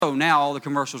So now all the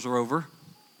commercials are over.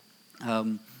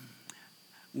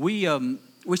 We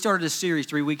started this series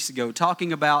 3 weeks ago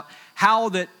talking about how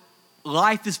that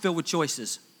life is filled with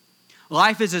choices.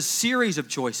 Life is a series of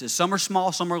choices. Some are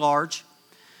small, some are large.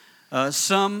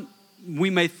 Some we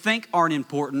may think aren't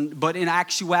important, but in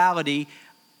actuality,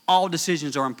 all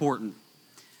decisions are important.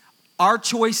 Our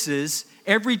choices,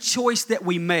 every choice that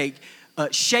we make,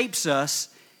 shapes us,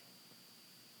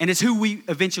 and it's who we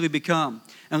eventually become.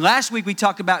 And last week we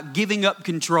talked about giving up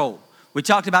control. We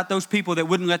talked about those people that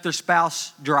wouldn't let their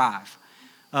spouse drive.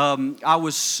 I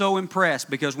was so impressed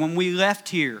because when we left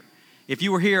here, if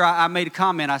you were here, I made a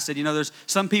comment. I said, there's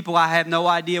some people I have no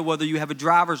idea whether you have a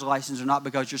driver's license or not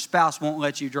because your spouse won't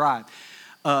let you drive.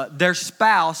 Their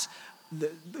spouse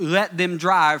let them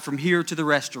drive from here to the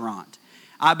restaurant.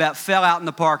 I about fell out in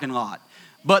the parking lot.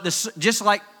 But just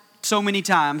like so many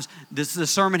times, the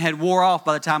sermon had wore off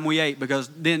by the time we ate because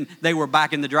then they were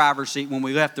back in the driver's seat when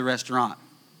we left the restaurant.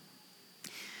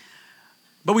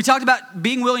 But we talked about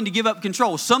being willing to give up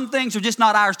control. Some things are just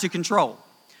not ours to control.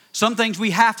 Some things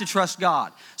we have to trust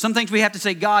God. Some things we have to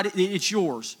say, God, it's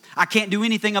yours. I can't do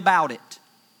anything about it.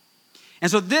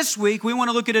 And so this week, we want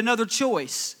to look at another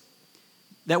choice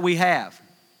that we have.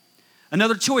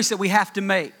 Another choice that we have to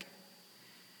make.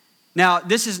 Now,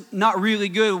 this is not really a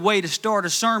good way to start a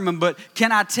sermon, but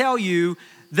can I tell you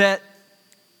that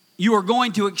you are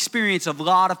going to experience a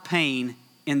lot of pain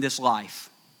in this life?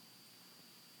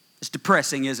 It's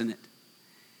depressing, isn't it?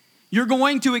 You're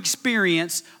going to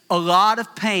experience a lot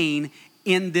of pain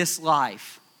in this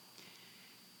life.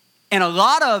 And a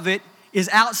lot of it is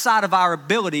outside of our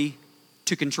ability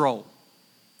to control.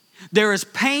 There is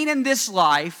pain in this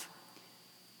life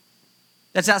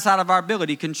that's outside of our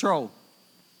ability to control.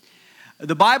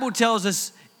 The Bible tells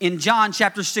us in John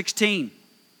chapter 16,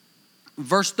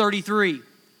 verse 33,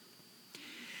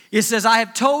 it says, I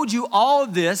have told you all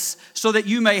of this so that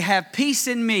you may have peace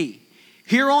in me.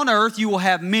 Here on earth you will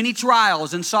have many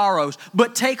trials and sorrows,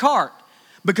 but take heart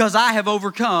because I have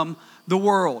overcome the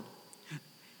world.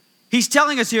 He's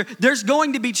telling us here, there's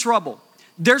going to be trouble.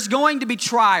 There's going to be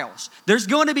trials. There's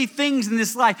going to be things in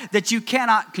this life that you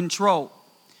cannot control.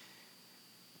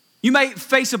 You may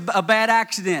face a bad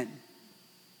accident.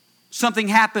 Something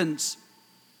happens.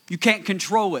 You can't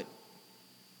control it.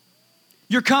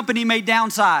 Your company may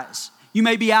downsize. You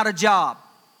may be out of job.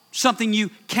 Something you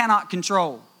cannot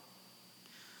control.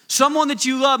 Someone that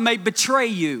you love may betray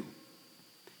you.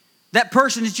 That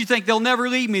person that you think they'll never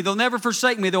leave me, they'll never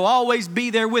forsake me, they'll always be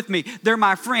there with me, they're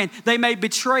my friend. They may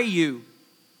betray you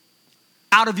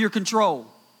out of your control.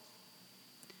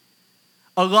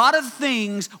 A lot of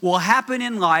things will happen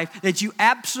in life that you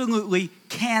absolutely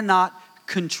cannot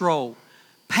control.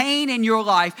 Pain in your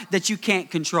life that you can't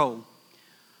control.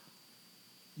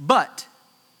 But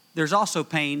there's also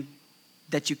pain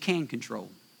that you can control.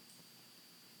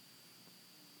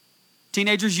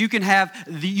 Teenagers, you have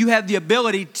the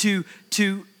ability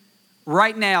to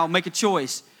right now make a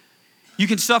choice. You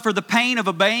can suffer the pain of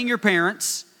obeying your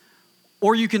parents,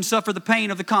 or you can suffer the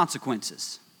pain of the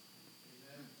consequences.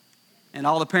 Amen. And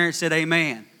all the parents said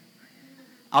amen.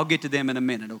 I'll get to them in a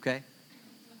minute, okay?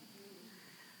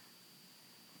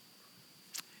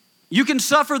 You can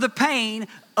suffer the pain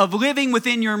of living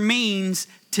within your means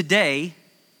today,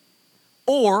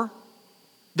 or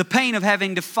the pain of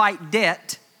having to fight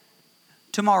debt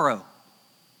tomorrow.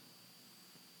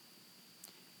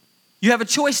 You have a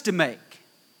choice to make.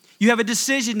 You have a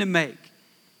decision to make.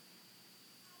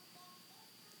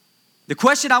 The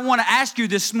question I want to ask you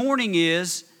this morning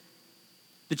is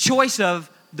the choice of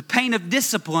the pain of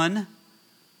discipline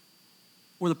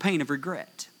or the pain of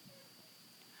regret.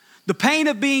 The pain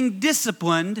of being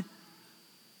disciplined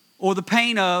or the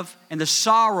pain of and the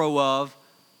sorrow of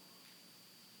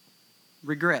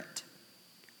regret.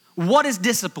 What is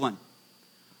discipline?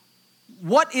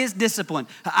 What is discipline?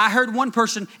 I heard one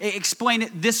person explain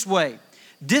it this way.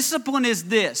 Discipline is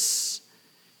this: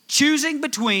 choosing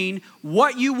between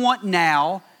what you want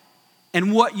now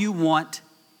and what you want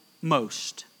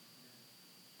most.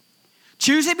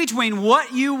 Choosing between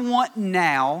what you want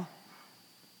now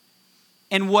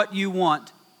and what you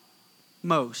want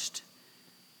most.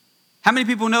 How many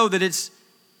people know that it's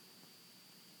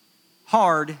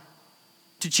hard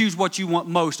to choose what you want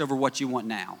most over what you want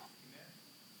now?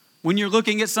 When you're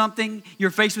looking at something,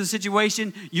 you're faced with a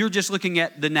situation, you're just looking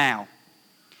at the now.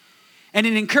 And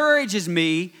it encourages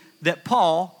me that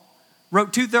Paul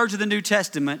wrote 2/3 of the New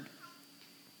Testament.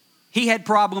 He had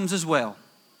problems as well.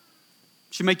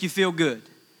 Should make you feel good.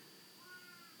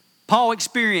 Paul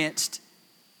experienced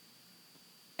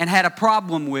and had a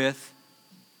problem with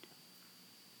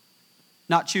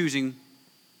not choosing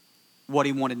what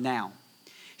he wanted now.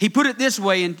 He put it this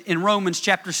way in Romans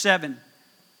chapter 7,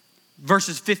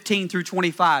 verses 15 through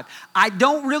 25. I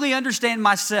don't really understand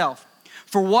myself.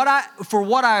 For what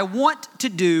I want to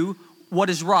do,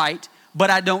 what is right, but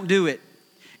I don't do it.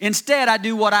 Instead, I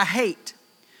do what I hate.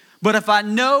 But if I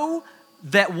know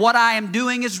that what I am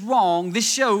doing is wrong, this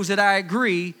shows that I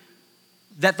agree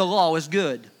that the law is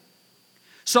good.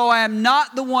 So I am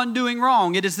not the one doing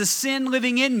wrong. It is the sin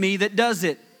living in me that does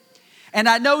it. And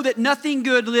I know that nothing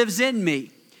good lives in me.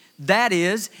 That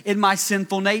is, in my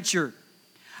sinful nature.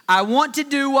 I want to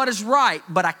do what is right,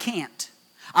 but I can't.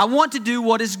 I want to do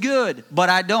what is good, but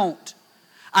I don't.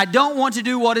 I don't want to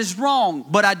do what is wrong,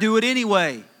 but I do it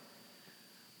anyway.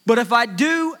 But if I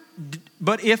do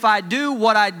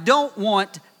what I don't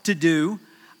want to do,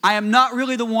 I am not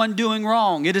really the one doing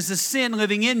wrong. It is the sin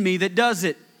living in me that does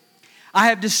it. I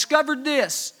have discovered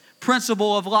this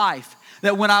principle of life,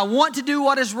 that when I want to do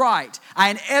what is right, I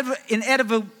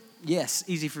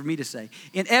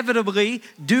inevitably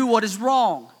do what is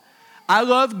wrong. I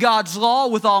love God's law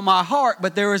with all my heart,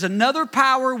 but there is another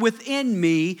power within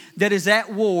me that is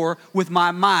at war with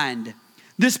my mind.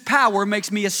 This power makes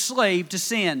me a slave to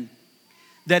sin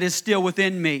that is still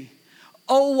within me.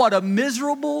 Oh, what a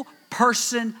miserable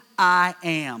person I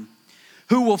am.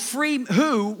 Who will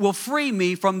free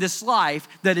me from this life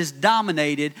that is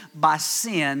dominated by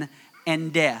sin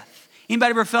and death? Anybody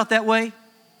ever felt that way?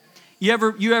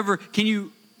 Can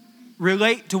you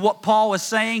relate to what Paul is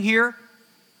saying here?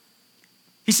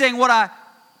 He's saying what I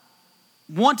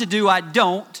want to do, I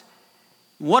don't.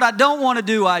 What I don't want to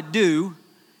do, I do.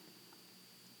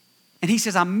 And he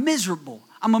says, I'm miserable.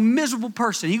 I'm a miserable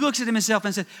person. He looks at himself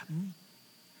and says,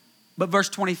 but verse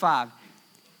 25,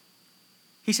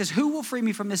 he says, who will free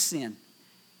me from this sin?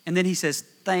 And then he says,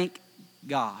 thank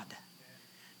God.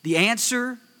 The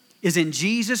answer is in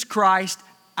Jesus Christ,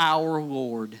 our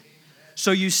Lord.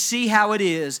 So you see how it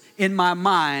is in my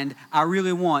mind, I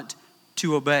really want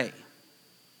to obey.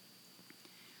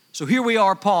 So here we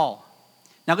are, Paul.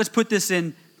 Now let's put this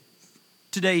in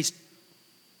today's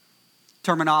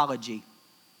terminology.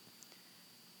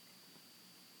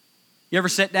 You ever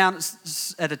sat down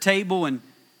at a table and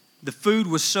the food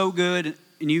was so good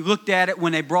and you looked at it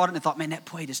when they brought it and thought, man, that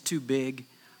plate is too big.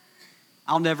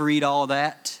 I'll never eat all of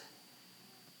that.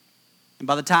 And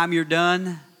by the time you're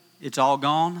done, it's all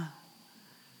gone.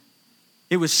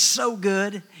 It was so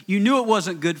good. You knew it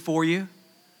wasn't good for you.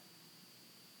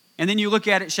 And then you look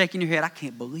at it shaking your head, I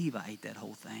can't believe I ate that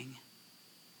whole thing.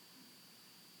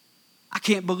 I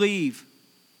can't believe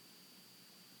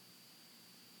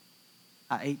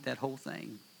I ate that whole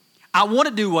thing. I want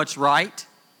to do what's right.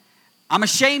 I'm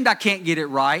ashamed I can't get it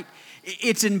right.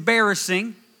 It's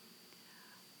embarrassing.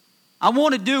 I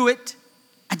want to do it.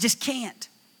 I just can't.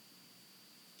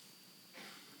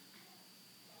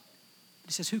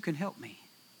 He says, who can help me?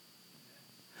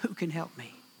 Who can help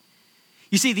me?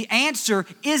 You see, the answer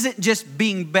isn't just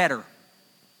being better.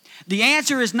 The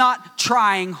answer is not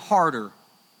trying harder.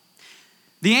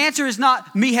 The answer is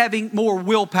not me having more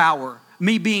willpower,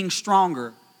 me being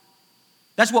stronger.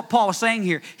 That's what Paul is saying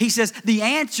here. He says the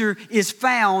answer is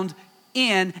found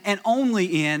in and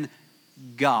only in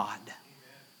God.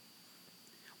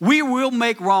 We will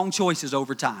make wrong choices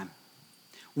over time.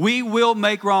 We will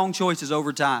make wrong choices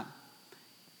over time.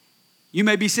 You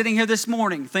may be sitting here this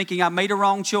morning thinking I made a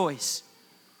wrong choice.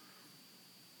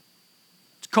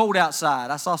 It's cold outside.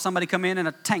 I saw somebody come in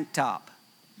a tank top.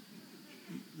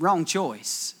 Wrong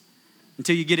choice.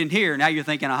 Until you get in here, now you're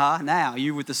thinking, now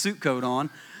you with the suit coat on.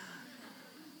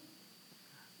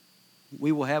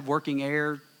 We will have working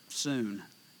air soon.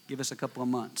 Give us a couple of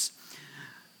months.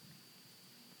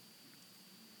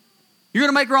 You're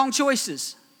going to make wrong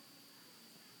choices.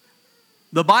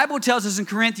 The Bible tells us in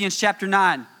Corinthians chapter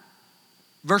 9,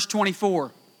 verse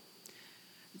 24,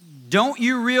 don't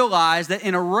you realize that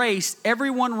in a race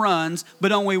everyone runs,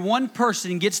 but only one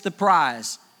person gets the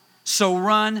prize? So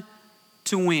run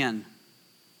to win.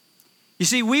 You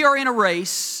see, we are in a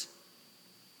race,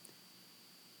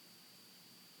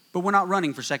 but we're not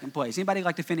running for second place. Anybody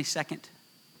like to finish second?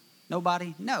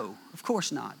 Nobody? No, of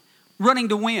course not. Running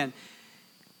to win.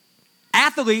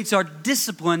 Athletes are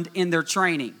disciplined in their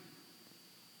training.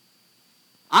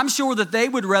 I'm sure that they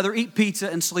would rather eat pizza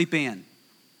and sleep in.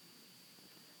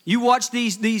 You watch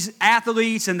these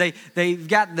athletes and they've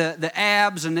got the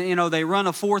abs and they run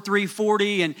a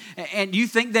 4.340 and you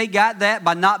think they got that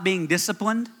by not being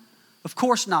disciplined? Of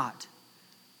course not.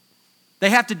 They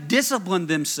have to discipline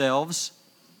themselves.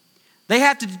 They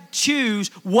have to choose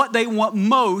what they want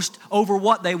most over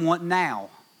what they want now.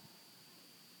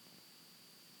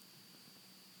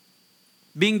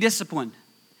 Being disciplined.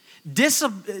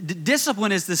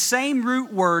 Discipline is the same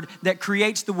root word that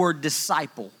creates the word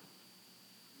disciple.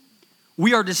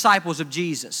 We are disciples of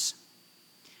Jesus.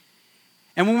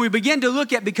 And when we begin to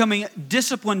look at becoming a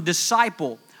disciplined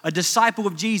disciple, a disciple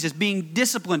of Jesus, being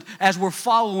disciplined as we're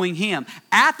following Him.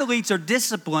 Athletes are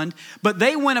disciplined, but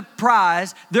they win a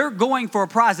prize. They're going for a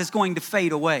prize that's going to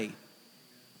fade away.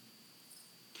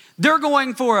 They're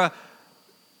going for a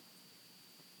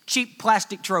cheap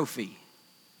plastic trophy.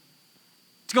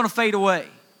 It's going to fade away.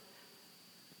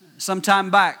 Sometime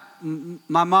back,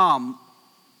 my mom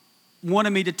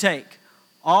wanted me to take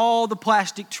all the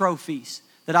plastic trophies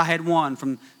that I had won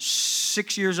from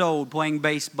 6 years old playing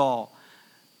baseball,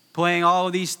 playing all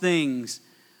of these things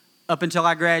up until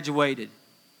I graduated.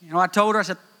 You know, I told her, I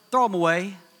said, throw them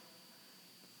away.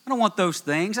 I don't want those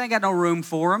things. I ain't got no room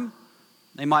for them.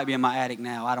 They might be in my attic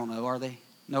now. I don't know. Are they?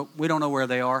 Nope. We don't know where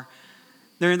they are.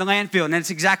 They're in the landfill. And that's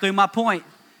exactly my point.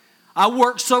 I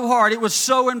worked so hard. It was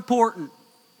so important.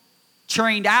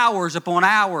 Trained hours upon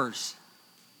hours.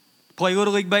 Play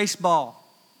Little League baseball.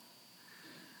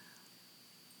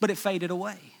 But it faded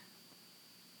away.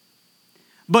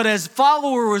 But as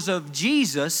followers of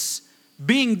Jesus,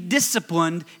 being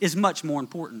disciplined is much more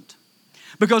important.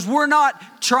 Because we're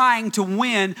not trying to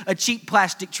win a cheap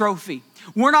plastic trophy.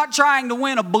 We're not trying to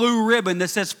win a blue ribbon that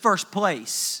says first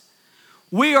place.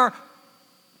 We are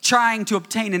trying to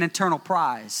obtain an eternal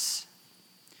prize.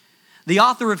 The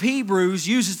author of Hebrews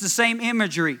uses the same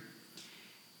imagery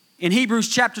in Hebrews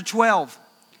chapter 12.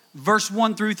 Verse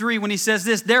 1 through 3, when he says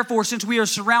this, therefore, since we are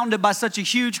surrounded by such a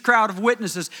huge crowd of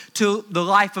witnesses to the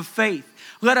life of faith,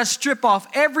 let us strip off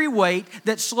every weight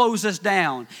that slows us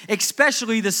down,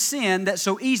 especially the sin that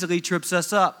so easily trips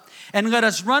us up. And let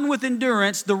us run with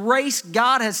endurance the race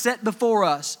God has set before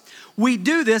us. We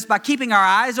do this by keeping our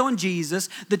eyes on Jesus,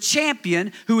 the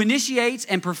champion who initiates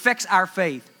and perfects our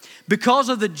faith. Because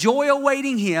of the joy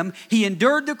awaiting Him, He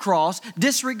endured the cross,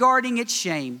 disregarding its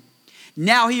shame.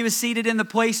 Now He was seated in the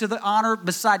place of the honor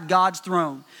beside God's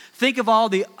throne. Think of all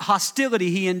the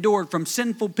hostility He endured from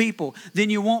sinful people. Then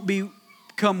you won't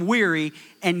become weary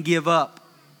and give up.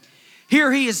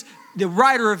 Here he is, the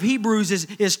writer of Hebrews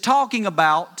is talking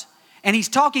about, and he's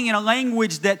talking in a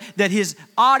language that his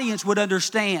audience would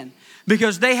understand.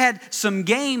 Because they had some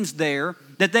games there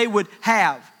that they would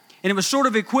have. And it was sort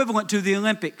of equivalent to the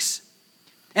Olympics.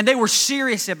 And they were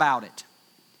serious about it.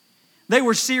 They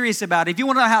were serious about it. If you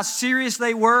want to know how serious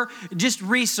they were, just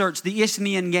research the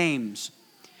Isthmian Games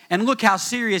and look how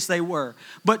serious they were.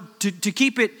 But to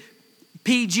keep it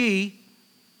PG,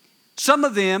 some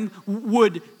of them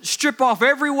would strip off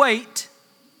every weight,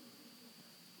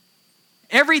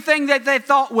 everything that they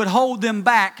thought would hold them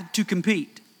back to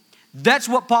compete. That's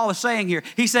what Paul is saying here.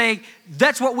 He's saying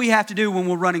that's what we have to do when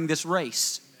we're running this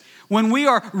race. When we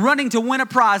are running to win a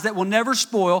prize that will never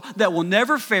spoil, that will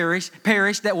never perish,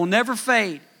 that will never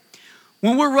fade.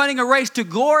 When we're running a race to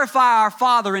glorify our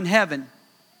Father in heaven.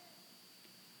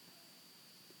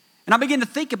 And I begin to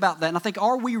think about that and I think,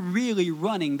 are we really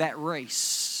running that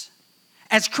race?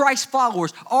 As Christ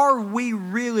followers, are we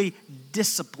really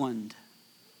disciplined?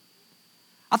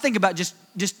 I think about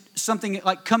just something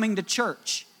like coming to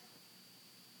church.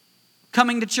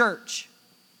 Coming to church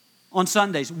on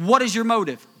Sundays. What is your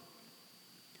motive?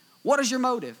 What is your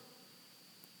motive?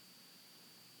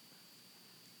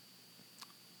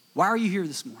 Why are you here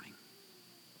this morning?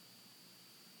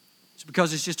 It's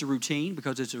because it's just a routine,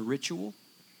 because it's a ritual.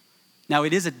 Now,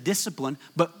 it is a discipline,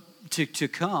 but to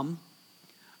come.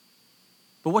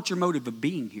 But what's your motive of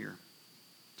being here?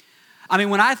 I mean,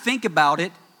 when I think about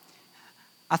it,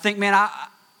 I think, man,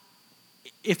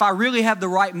 if I really have the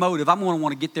right motive, I'm going to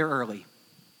want to get there early.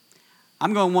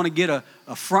 I'm going to want to get a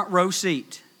front row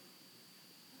seat.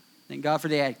 Thank God for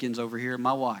the Atkins over here,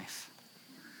 my wife.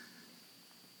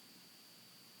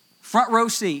 Front row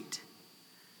seat.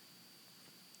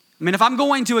 I mean, if I'm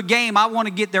going to a game, I want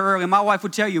to get there early. My wife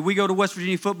would tell you, we go to West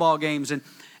Virginia football games, and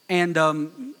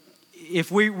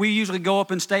if we usually go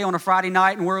up and stay on a Friday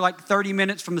night, and we're like 30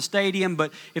 minutes from the stadium,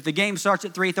 but if the game starts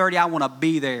at 3:30, I want to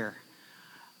be there.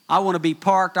 I want to be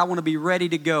parked. I want to be ready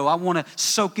to go. I want to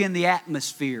soak in the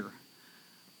atmosphere.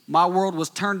 My world was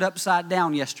turned upside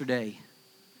down yesterday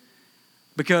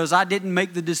because I didn't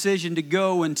make the decision to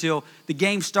go until the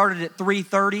game started at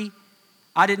 3:30.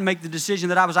 I didn't make the decision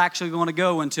that I was actually going to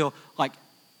go until like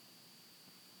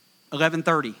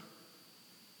 11:30.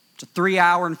 It's a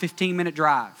 3-hour and 15-minute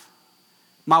drive.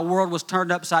 My world was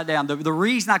turned upside down. The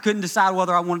reason I couldn't decide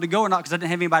whether I wanted to go or not because I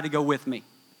didn't have anybody to go with me.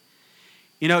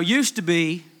 You know, it used to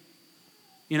be,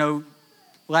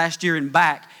 last year and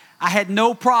back, I had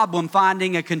no problem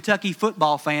finding a Kentucky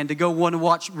football fan to go want to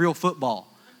watch real football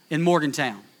in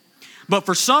Morgantown. But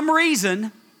for some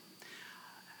reason,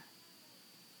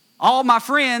 all my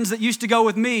friends that used to go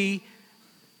with me,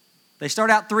 they start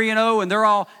out 3-0 and they're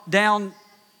all down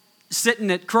sitting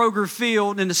at Kroger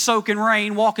Field in the soaking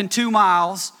rain, walking 2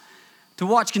 miles to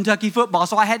watch Kentucky football.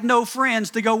 So I had no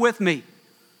friends to go with me.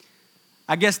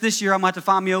 I guess this year I'm going to have to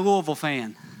find me a Louisville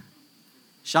fan.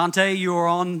 Shantae, you are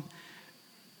on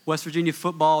West Virginia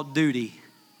football duty.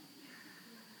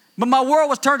 But my world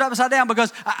was turned upside down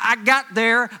because I got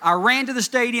there, I ran to the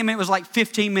stadium, and it was like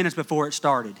 15 minutes before it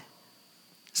started.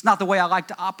 It's not the way I like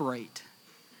to operate.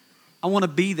 I want to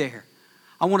be there.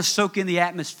 I want to soak in the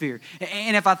atmosphere.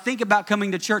 And if I think about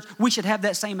coming to church, we should have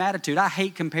that same attitude. I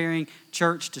hate comparing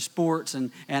church to sports,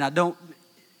 and I don't,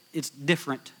 it's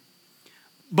different.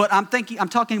 But I'm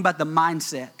talking about the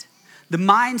mindset. The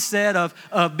mindset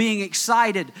of being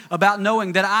excited about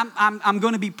knowing that I'm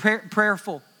going to be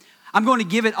prayerful. I'm going to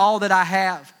give it all that I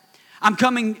have. I'm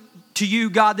coming to you,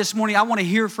 God, this morning. I want to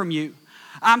hear from you.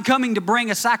 I'm coming to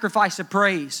bring a sacrifice of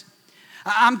praise.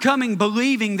 I'm coming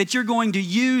believing that you're going to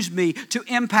use me to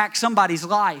impact somebody's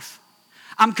life.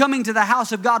 I'm coming to the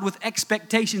house of God with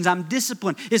expectations. I'm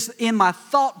disciplined. It's in my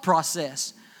thought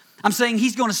process. I'm saying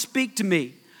He's going to speak to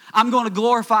me. I'm going to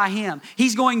glorify Him.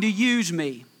 He's going to use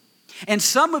me. And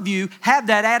some of you have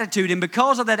that attitude, and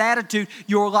because of that attitude,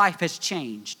 your life has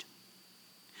changed.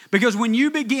 Because when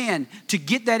you begin to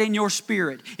get that in your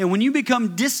spirit, and when you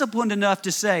become disciplined enough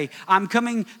to say, I'm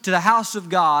coming to the house of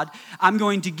God, I'm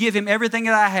going to give Him everything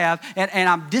that I have, and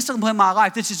I'm disciplining my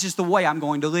life, this is just the way I'm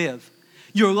going to live.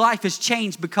 Your life has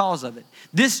changed because of it.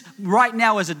 This right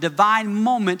now is a divine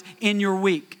moment in your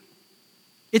week.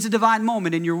 It's a divine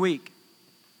moment in your week.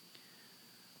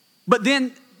 But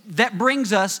then that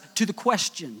brings us to the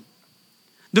question.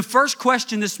 The first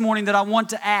question this morning that I want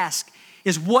to ask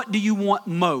is, what do you want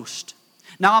most?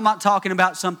 Now, I'm not talking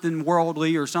about something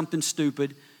worldly or something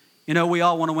stupid. You know, we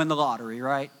all want to win the lottery,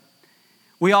 right?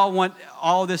 We all want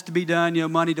all this to be done, you know,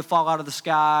 money to fall out of the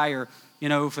sky, or, you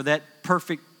know, for that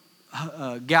perfect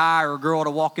guy or girl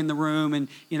to walk in the room and,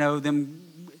 you know,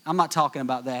 them. I'm not talking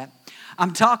about that.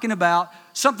 I'm talking about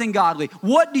something godly.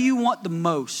 What do you want the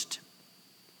most?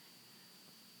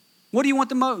 What do you want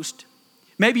the most?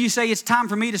 Maybe you say, it's time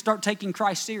for me to start taking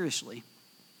Christ seriously.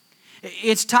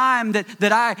 It's time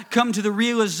that I come to the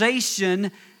realization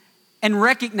and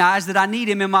recognize that I need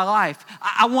Him in my life.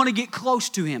 I want to get close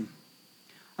to Him.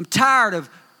 I'm tired of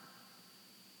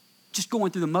just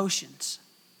going through the motions.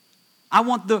 I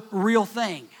want the real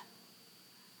thing.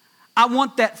 I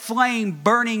want that flame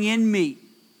burning in me.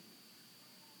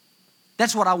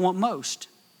 That's what I want most.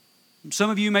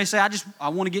 Some of you may say, I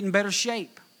want to get in better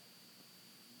shape.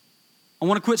 I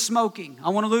want to quit smoking. I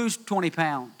want to lose 20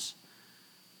 pounds.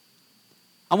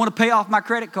 I want to pay off my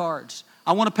credit cards.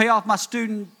 I want to pay off my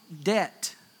student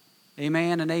debt.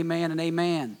 Amen and amen and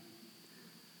amen.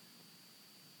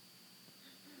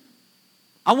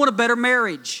 I want a better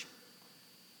marriage.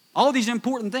 All these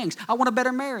important things. I want a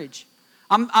better marriage.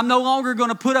 I'm no longer going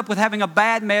to put up with having a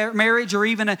bad marriage or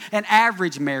even an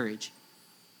average marriage.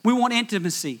 We want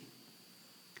intimacy.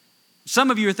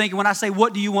 Some of you are thinking, when I say,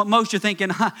 what do you want most, you're thinking,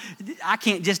 I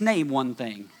can't just name one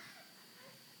thing.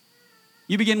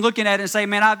 You begin looking at it and say,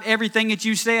 man, everything that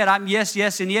you said, I'm yes,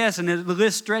 yes, and yes, and the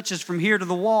list stretches from here to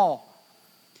the wall.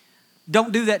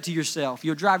 Don't do that to yourself.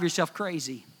 You'll drive yourself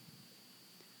crazy.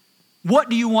 What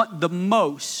do you want the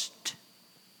most?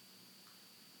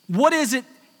 What is it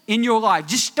in your life?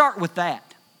 Just start with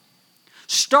that.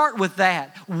 Start with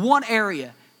that. One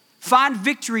area. Find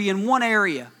victory in one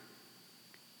area.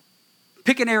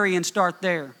 Pick an area and start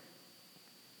there.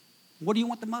 What do you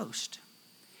want the most?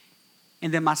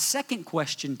 And then my second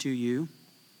question to you,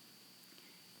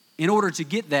 in order to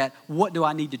get that, what do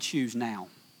I need to choose now?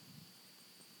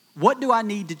 What do I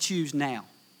need to choose now?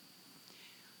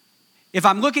 If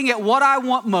I'm looking at what I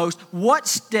want most, what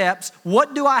steps,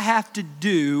 what do I have to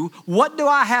do? What do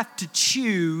I have to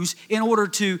choose in order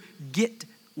to get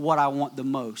what I want the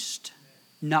most,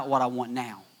 not what I want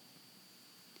now?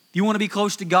 If you want to be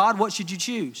close to God, what should you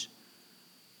choose?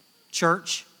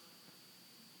 Church,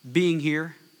 being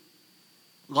here,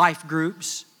 life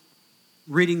groups,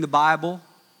 reading the Bible,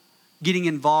 getting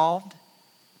involved,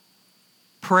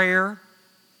 prayer,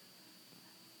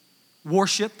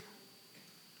 worship.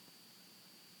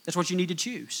 That's what you need to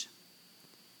choose.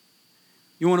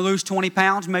 You want to lose 20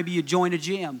 pounds? Maybe you join a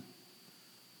gym.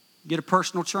 Get a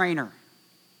personal trainer.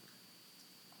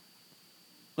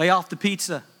 Lay off the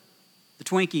pizza, the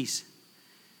Twinkies.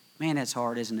 Man, that's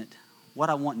hard, isn't it? What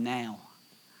I want now.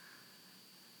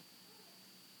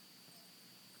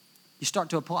 You start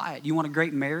to apply it. You want a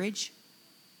great marriage?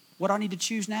 What do I need to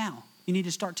choose now? You need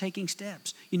to start taking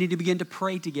steps. You need to begin to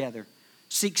pray together.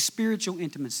 Seek spiritual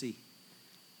intimacy.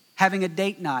 Having a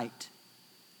date night.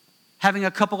 Having a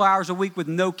couple hours a week with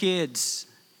no kids.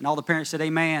 And all the parents said,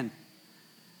 amen.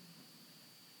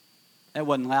 That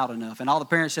wasn't loud enough. And all the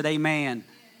parents said, amen.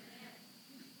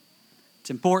 It's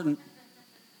important.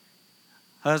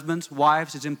 Husbands,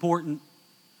 wives, it's important.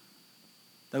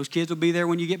 Those kids will be there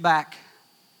when you get back.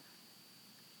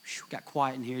 Whew, got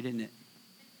quiet in here, didn't it?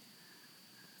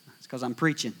 It's because I'm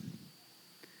preaching.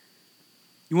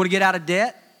 You want to get out of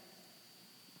debt?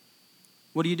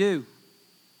 What do? You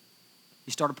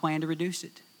start a plan to reduce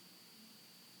it.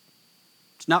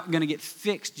 It's not going to get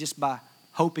fixed just by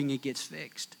hoping it gets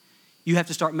fixed. You have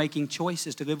to start making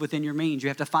choices to live within your means. You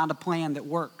have to find a plan that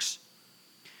works.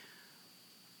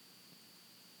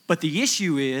 But the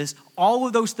issue is, all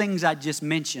of those things I just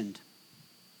mentioned,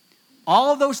 they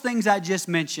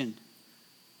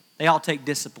all take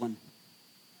discipline.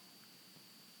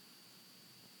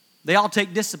 They all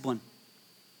take discipline.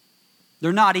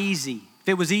 They're not easy. If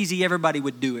it was easy, everybody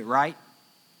would do it, right?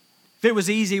 If it was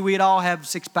easy, we'd all have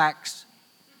six packs.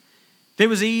 If it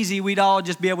was easy, we'd all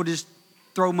just be able to just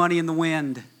throw money in the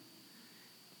wind.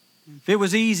 If it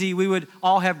was easy, we would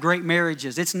all have great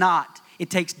marriages. It's not.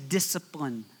 It takes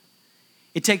discipline.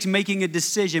 It takes making a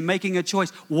decision, making a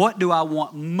choice. What do I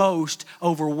want most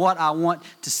over what I want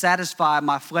to satisfy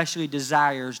my fleshly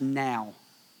desires now?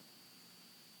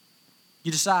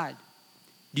 You decide.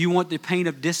 Do you want the pain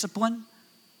of discipline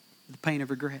or the pain of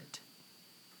regret?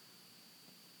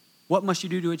 What must you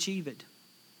do to achieve it?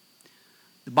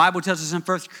 The Bible tells us in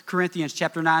 1 Corinthians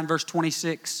chapter 9, verse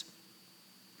 26.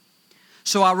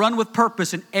 So I run with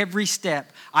purpose in every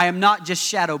step. I am not just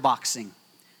shadow boxing.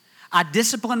 I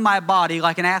discipline my body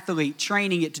like an athlete,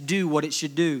 training it to do what it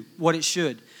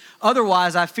should.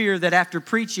 Otherwise, I fear that after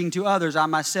preaching to others, I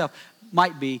myself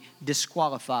might be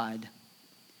disqualified.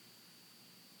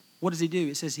 What does he do?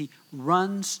 It says he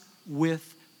runs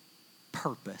with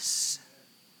purpose.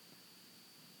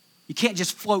 You can't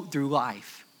just float through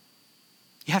life.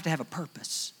 You have to have a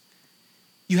purpose.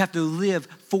 You have to live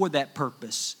for that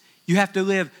purpose. You have to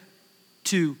live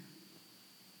to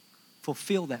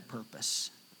fulfill that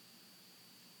purpose.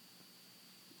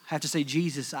 I have to say,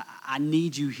 Jesus, I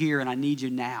need you here and I need you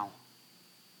now.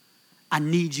 I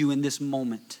need you in this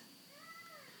moment.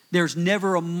 There's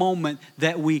never a moment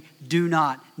that we do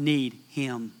not need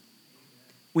him.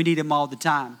 We need him all the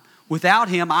time. Without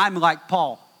him, I'm like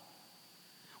Paul.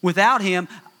 Without him,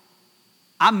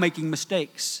 I'm making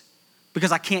mistakes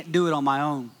because I can't do it on my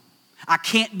own. I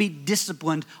can't be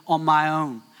disciplined on my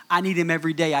own. I need him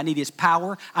every day. I need his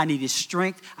power. I need his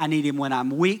strength. I need him when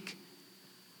I'm weak.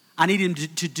 I need him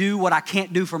to do what I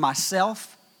can't do for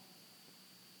myself.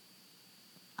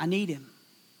 I need him.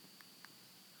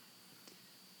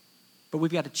 But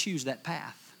we've got to choose that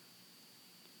path.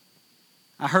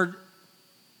 I heard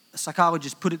a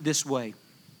psychologist put it this way.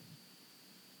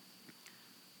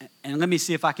 And let me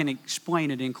see if I can explain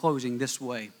it in closing this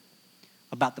way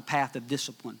about the path of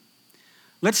discipline.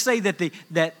 Let's say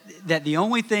that the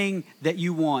only thing that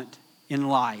you want in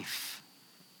life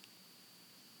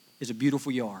is a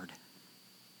beautiful yard.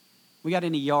 We got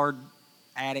any yard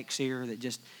addicts here that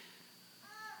just,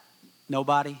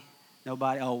 nobody?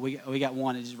 Oh, we got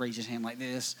one that just raised his hand like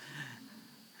this.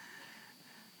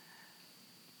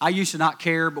 I used to not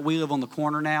care, but we live on the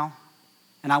corner now.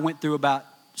 And I went through about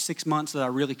 6 months that I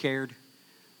really cared.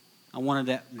 I wanted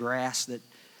that grass that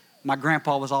my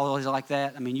grandpa was always like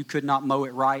that. I mean, you could not mow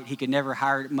it right. He could never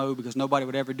hire it mowed because nobody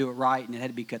would ever do it right. And it had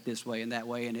to be cut this way and that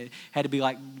way. And it had to be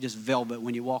like just velvet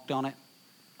when you walked on it.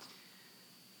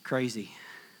 Crazy.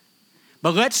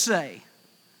 But let's say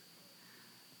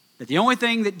that the only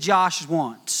thing that Josh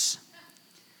wants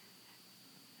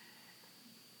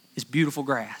is beautiful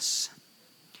grass.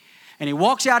 And he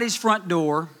walks out his front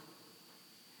door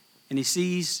and he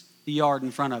sees the yard in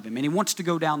front of him. And he wants to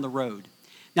go down the road.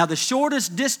 Now, the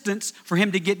shortest distance for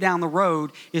him to get down the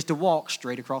road is to walk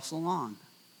straight across the lawn.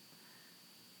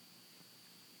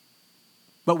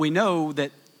 But we know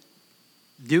that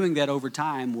doing that over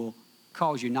time will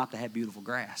cause you not to have beautiful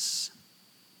grass.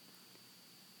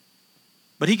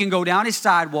 But he can go down his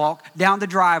sidewalk, down the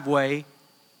driveway,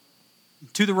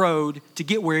 to the road to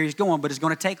get where he's going, but it's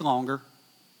going to take longer.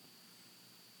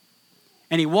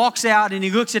 And he walks out and he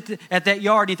looks at that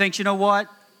yard and he thinks, you know what?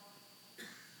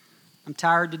 I'm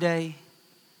tired today.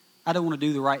 I don't want to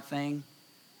do the right thing.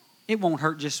 It won't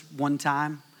hurt just one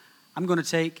time. I'm going to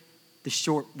take the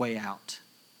short way out.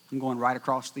 I'm going right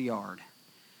across the yard.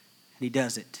 And he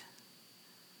does it.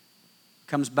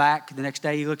 Comes back the next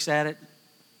day, he looks at it.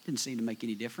 Didn't seem to make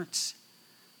any difference.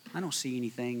 I don't see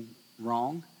anything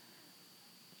wrong.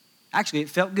 Actually, it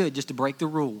felt good just to break the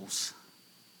rules.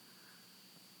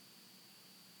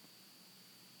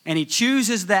 and he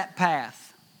chooses that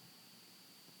path,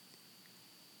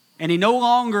 and he no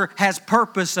longer has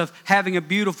purpose of having a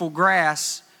beautiful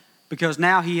grass because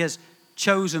now he has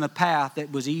chosen a path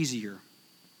that was easier.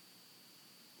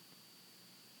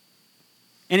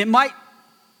 And it might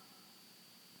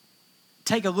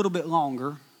take a little bit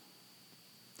longer.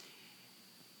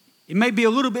 It may be a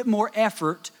little bit more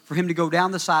effort for him to go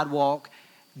down the sidewalk,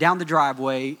 down the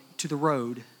driveway, to the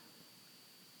road.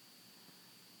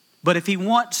 But if he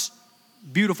wants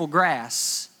beautiful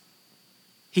grass,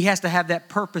 he has to have that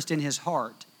purpose in his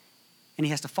heart, and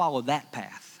he has to follow that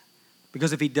path.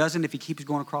 Because if he doesn't, if he keeps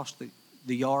going across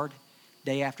the yard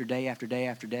day after day after day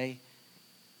after day,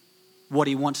 what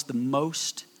he wants the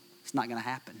most is not going to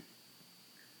happen.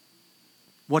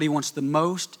 What he wants the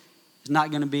most is not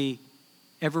going to be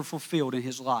ever fulfilled in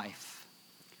his life,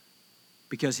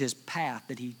 because his path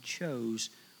that he chose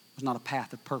was not a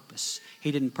path of purpose.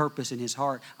 He didn't purpose in his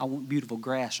heart, I want beautiful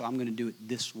grass, so I'm going to do it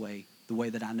this way, the way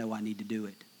that I know I need to do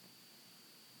it.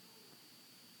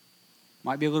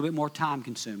 Might be a little bit more time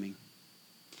consuming.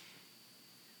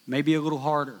 Maybe a little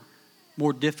harder,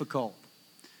 more difficult.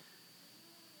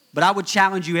 But I would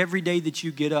challenge you every day that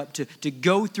you get up to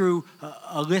go through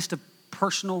a list of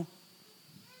personal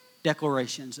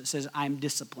declarations that says, I'm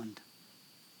disciplined.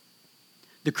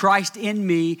 The Christ in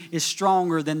me is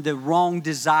stronger than the wrong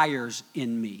desires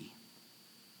in me.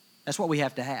 That's what we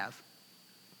have to have.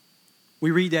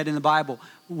 We read that in the Bible.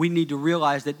 We need to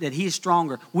realize that He is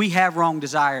stronger. We have wrong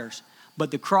desires, but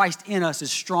the Christ in us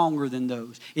is stronger than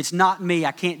those. It's not me.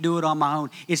 I can't do it on my own.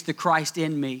 It's the Christ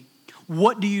in me.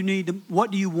 What do you need?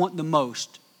 What do you want the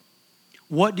most?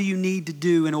 What do you need to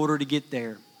do in order to get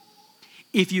there?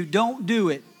 If you don't do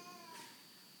it,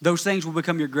 those things will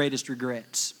become your greatest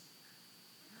regrets.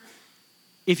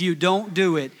 If you don't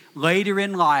do it, later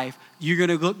in life, you're going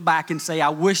to look back and say, I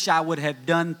wish I would have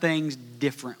done things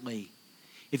differently.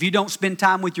 If you don't spend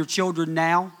time with your children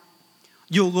now,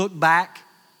 you'll look back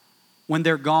when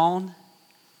they're gone, and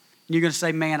you're going to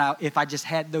say, man, if I just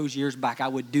had those years back, I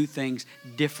would do things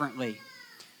differently.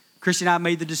 Christy and I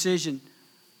made the decision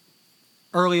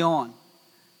early on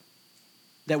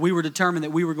that we were determined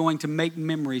that we were going to make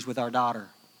memories with our daughter,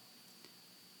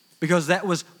 because that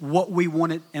was what we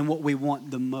wanted and what we want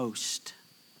the most,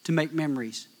 to make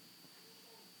memories.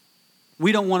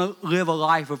 We don't want to live a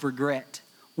life of regret.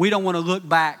 We don't want to look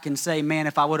back and say, man,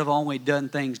 if I would have only done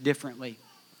things differently.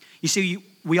 You see,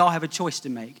 we all have a choice to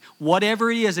make.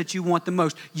 Whatever it is that you want the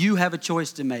most, you have a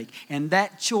choice to make. And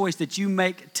that choice that you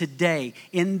make today,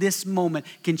 in this moment,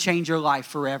 can change your life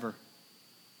forever.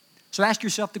 So ask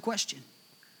yourself the question,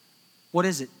 what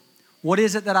is it? What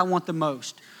is it that I want the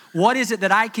most? What is it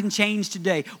that I can change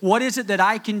today? What is it that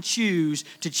I can choose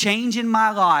to change in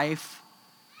my life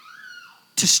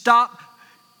to stop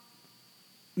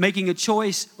making a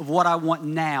choice of what I want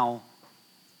now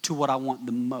to what I want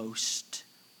the most?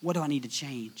 What do I need to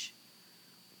change?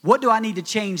 What do I need to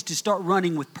change to start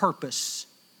running with purpose?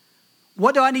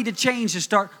 What do I need to change to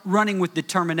start running with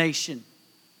determination?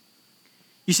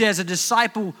 You see, as a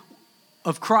disciple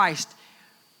of Christ,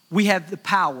 we have the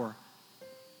power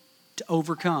to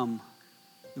overcome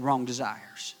the wrong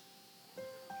desires.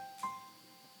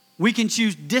 We can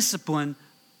choose discipline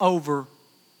over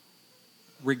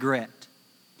regret.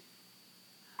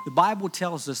 The Bible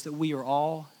tells us that we are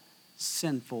all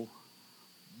sinful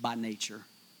by nature.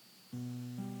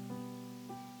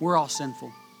 We're all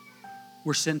sinful.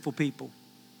 We're sinful people.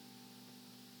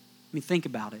 I mean, think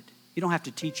about it. You don't have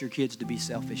to teach your kids to be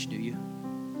selfish, do you?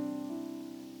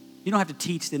 You don't have to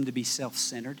teach them to be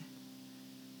self-centered.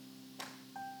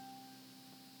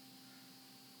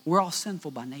 We're all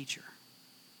sinful by nature.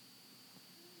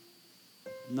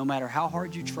 No matter how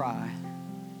hard you try,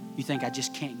 you think, I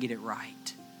just can't get it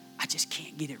right. I just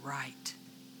can't get it right.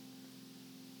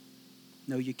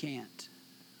 No, you can't.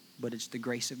 But it's the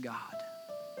grace of God.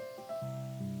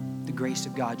 The grace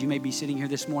of God. You may be sitting here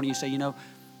this morning, you say, you know,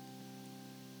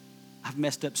 I've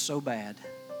messed up so bad.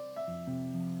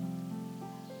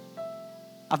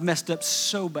 I've messed up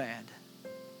so bad.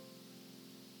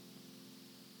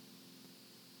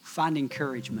 Find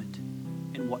encouragement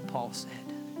in what Paul said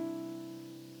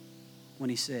when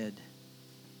he said,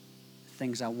 the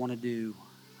things I want to do,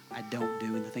 I don't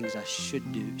do, and the things I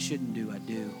shouldn't do, I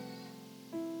do.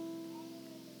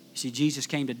 You see, Jesus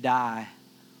came to die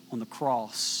on the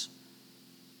cross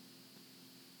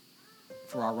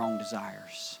for our wrong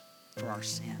desires, for our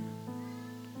sin.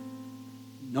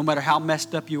 No matter how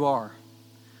messed up you are,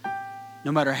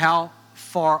 no matter how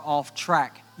far off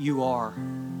track you are,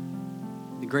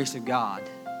 the grace of God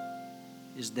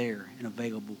is there and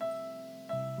available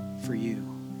for you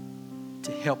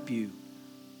to help you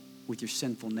with your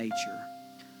sinful nature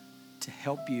to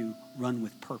help you run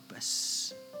with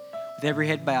purpose. With every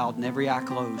head bowed and every eye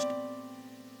closed.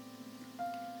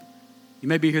 You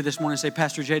may be here this morning and say,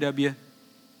 Pastor J.W.,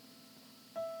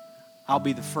 I'll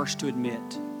be the first to admit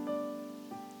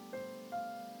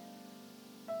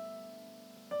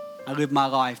I live my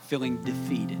life feeling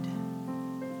defeated.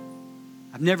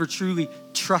 I've never truly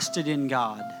trusted in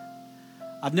God.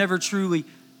 I've never truly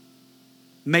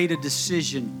made a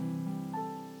decision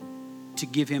to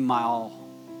give Him my all,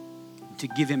 to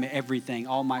give Him everything,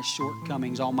 all my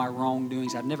shortcomings, all my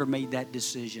wrongdoings. I've never made that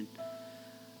decision.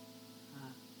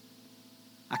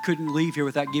 I couldn't leave here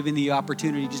without giving the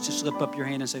opportunity just to slip up your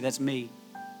hand and say, that's me.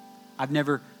 I've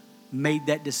never made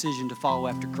that decision to follow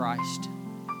after Christ.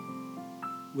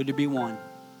 Would there be one?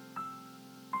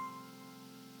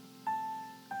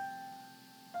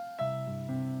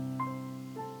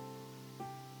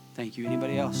 Thank you.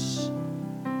 Anybody else?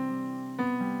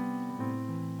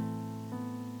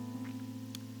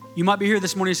 You might be here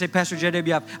this morning and say, Pastor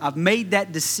J.W., I've made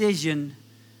that decision,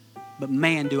 but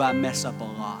man, do I mess up a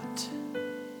lot.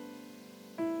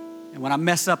 And when I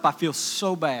mess up, I feel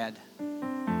so bad.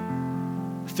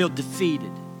 I feel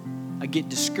defeated. I get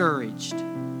discouraged. I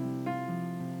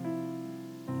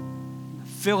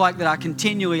feel like that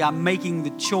I'm making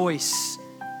the choice,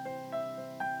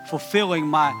 fulfilling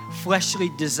my fleshly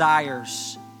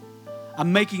desires.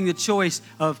 I'm making the choice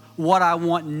of what I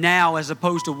want now as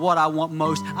opposed to what I want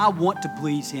most. I want to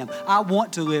please Him. I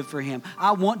want to live for Him.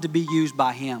 I want to be used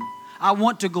by Him. I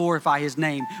want to glorify His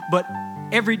name. But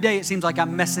every day it seems like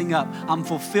I'm messing up. I'm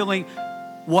fulfilling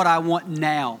what I want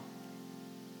now.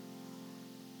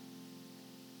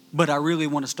 But I really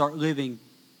want to start living,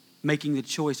 making the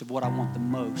choice of what I want the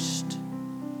most.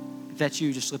 If that's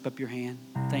you, just slip up your hand.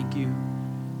 Thank you.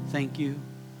 Thank you.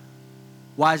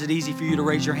 Why is it easy for you to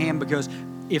raise your hand? Because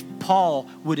if Paul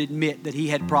would admit that he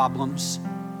had problems,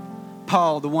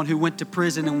 Paul, the one who went to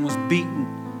prison and was beaten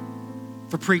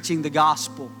for preaching the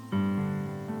gospel,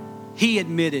 he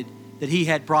admitted that he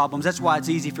had problems. That's why it's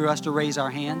easy for us to raise our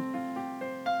hand.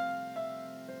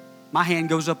 My hand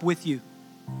goes up with you.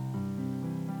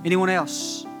 Anyone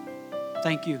else?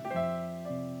 Thank you.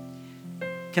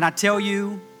 Can I tell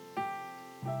you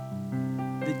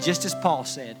that just as Paul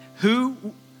said, who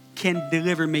can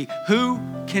deliver me? Who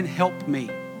can help me?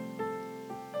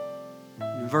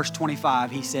 In verse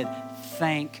 25, he said,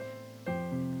 thank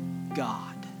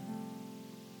God.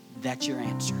 That's your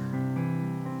answer.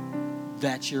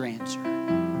 That's your answer.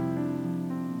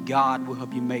 God will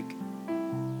help you make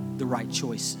the right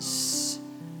choices.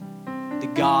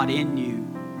 The God in you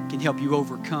can help you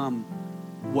overcome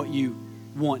what you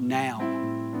want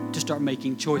now to start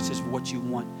making choices for what you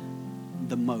want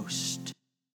the most.